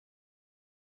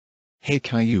Hey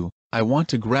Caillou, I want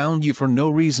to ground you for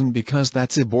no reason because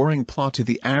that's a boring plot to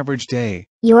the average day.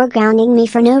 You're grounding me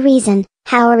for no reason.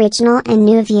 How original and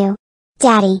new of you.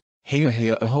 Daddy. Hey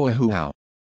ahoa.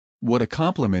 What a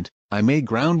compliment. I may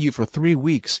ground you for 3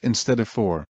 weeks instead of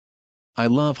 4. I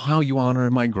love how you honor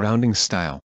my grounding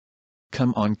style.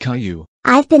 Come on Caillou.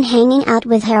 I've been hanging out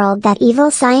with Harold, that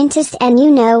evil scientist, and you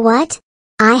know what?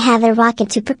 I have a rocket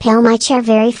to propel my chair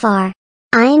very far.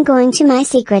 I am going to my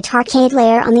secret arcade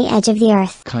lair on the edge of the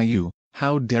earth. Caillou,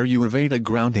 how dare you evade a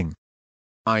grounding?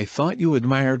 I thought you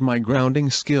admired my grounding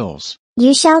skills.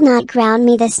 You shall not ground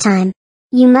me this time.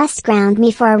 You must ground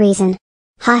me for a reason.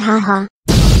 Ha ha ha.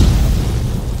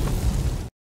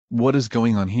 What is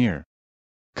going on here?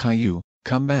 Caillou,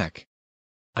 come back.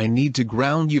 I need to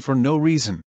ground you for no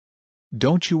reason.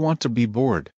 Don't you want to be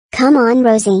bored? Come on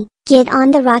Rosie, get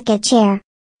on the rocket chair.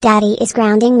 Daddy is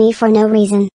grounding me for no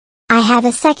reason. I have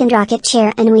a second rocket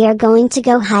chair and we are going to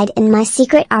go hide in my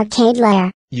secret arcade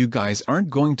lair. You guys aren't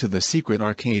going to the secret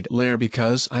arcade lair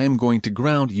because I am going to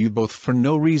ground you both for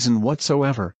no reason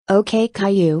whatsoever. Okay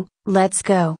Caillou, let's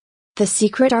go. The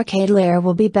secret arcade lair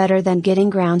will be better than getting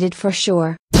grounded for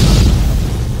sure.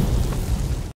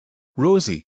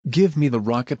 Rosie, give me the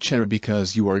rocket chair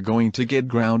because you are going to get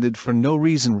grounded for no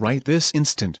reason right this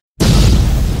instant.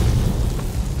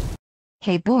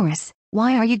 Hey Boris,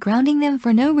 why are you grounding them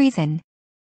for no reason?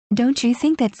 Don't you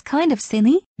think that's kind of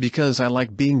silly? Because I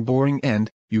like being boring and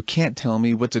you can't tell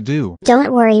me what to do.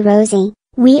 Don't worry Rosie,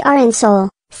 we are in Seoul,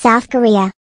 South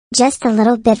Korea. Just a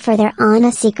little bit further on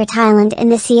a secret island in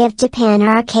the Sea of Japan.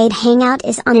 Our arcade hangout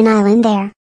is on an island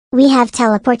there. We have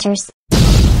teleporters.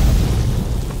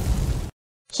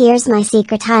 Here's my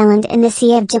secret island in the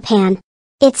Sea of Japan.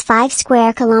 It's 5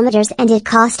 square kilometers and it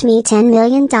cost me $10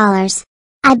 million.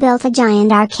 I built a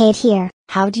giant arcade here.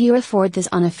 How do you afford this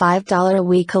on a $5 a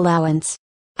week allowance?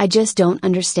 I just don't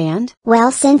understand.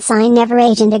 Well, since I never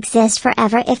age and exist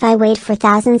forever, if I wait for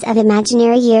thousands of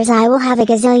imaginary years I will have a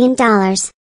gazillion dollars.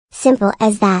 Simple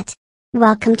as that.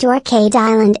 Welcome to Arcade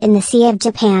Island in the Sea of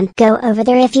Japan. Go over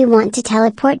there if you want to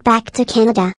teleport back to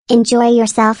Canada. Enjoy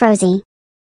yourself Rosie.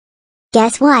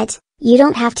 Guess what? You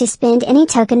don't have to spend any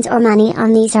tokens or money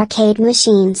on these arcade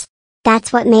machines.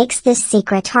 That's what makes this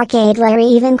secret arcade lair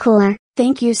even cooler.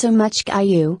 Thank you so much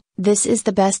Caillou, this is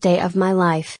the best day of my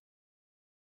life.